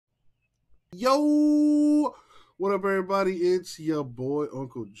Yo, what up, everybody? It's your boy,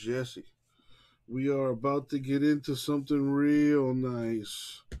 Uncle Jesse. We are about to get into something real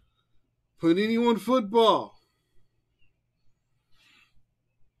nice. Panini One Football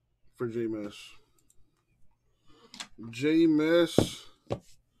for J-Mess. J-Mess,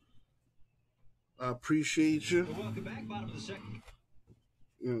 I appreciate you. Welcome back, bottom of the second.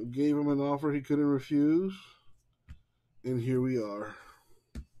 Gave him an offer he couldn't refuse, and here we are.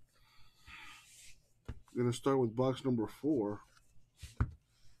 Gonna start with box number 4.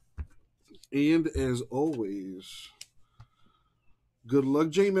 And as always, good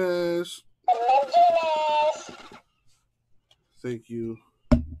luck, J-Mess. Thank you,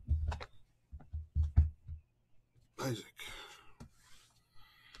 Isaac.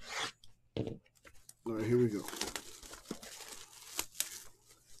 All right, here we go.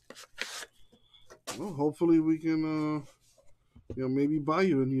 Well, hopefully we can, maybe buy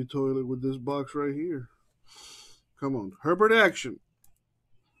you a new toilet with this box right here. Come on, Herbert action.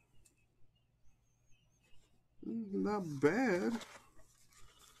 Not bad.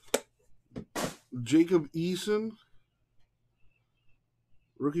 Jacob Eason,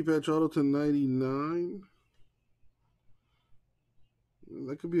 rookie patch auto to 99.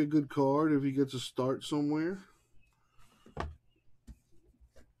 That could be a good card if he gets a start somewhere.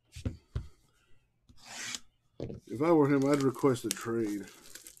 If I were him, I'd request a trade.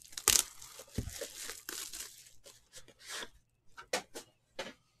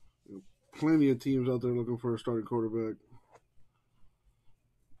 Plenty of teams out there looking for a starting quarterback.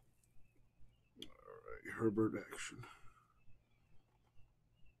 All right, Herbert action.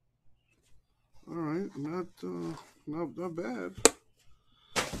 All right, not bad.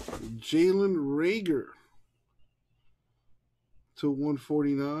 Jalen Reagor to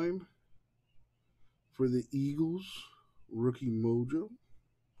 149 for the Eagles, rookie mojo.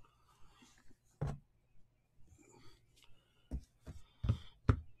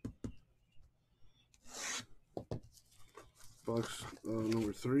 Box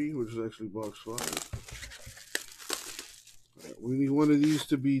number 3, which is actually box 5. Right, we need one of these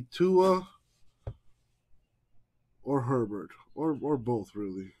to be Tua or Herbert, or both,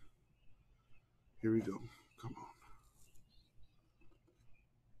 really. Here we go. Come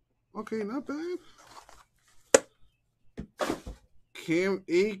on. Okay, not bad. Cam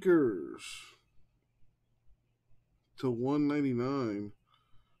Akers to 199,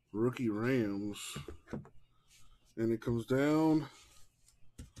 rookie Rams. And it comes down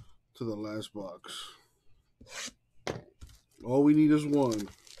to the last box. All we need is one.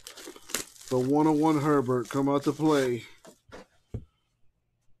 The 101 Herbert come out to play.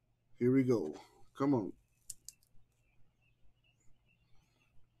 Here we go. Come on.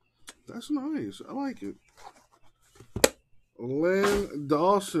 That's nice. I like it. Len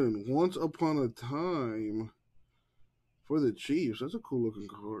Dawson, once upon a time for the Chiefs. That's a cool looking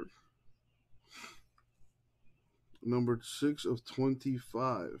card. Numbered 6 of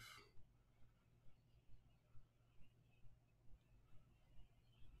 25.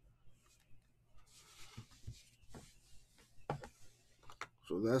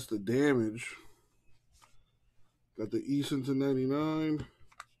 So that's the damage. Got the Eason to 99.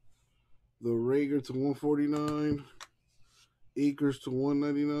 The Reagor to 149. Akers to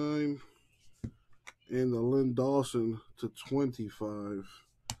 199. And the Len Dawson to 25.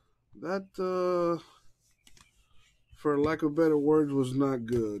 That, for lack of better words, was not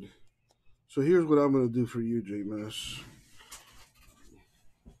good. So here's what I'm going to do for you, J-Mess.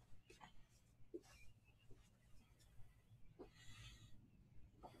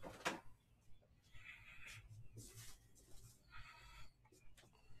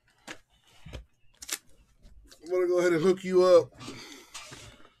 I'm going to go ahead and hook you up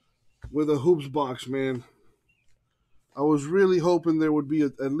with a hoops box, man. I was really hoping there would be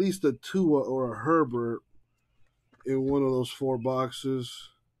at least a Tua or a Herbert in one of those 4 boxes.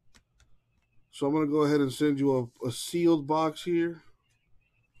 So I'm going to go ahead and send you a sealed box here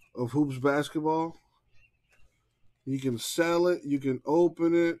of Hoops Basketball. You can sell it. You can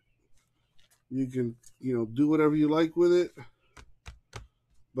open it. You can, do whatever you like with it.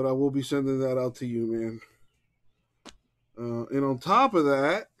 But I will be sending that out to you, man. And on top of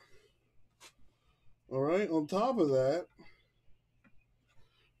that, all right, on top of that,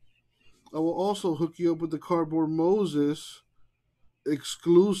 I will also hook you up with the Cardboard Moses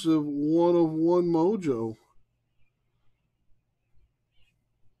exclusive 1-of-1 mojo.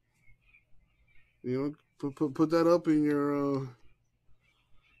 Put that up in your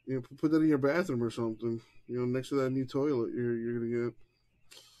put that in your bathroom or something. Next to that new toilet you're gonna get.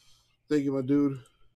 Thank you, my dude.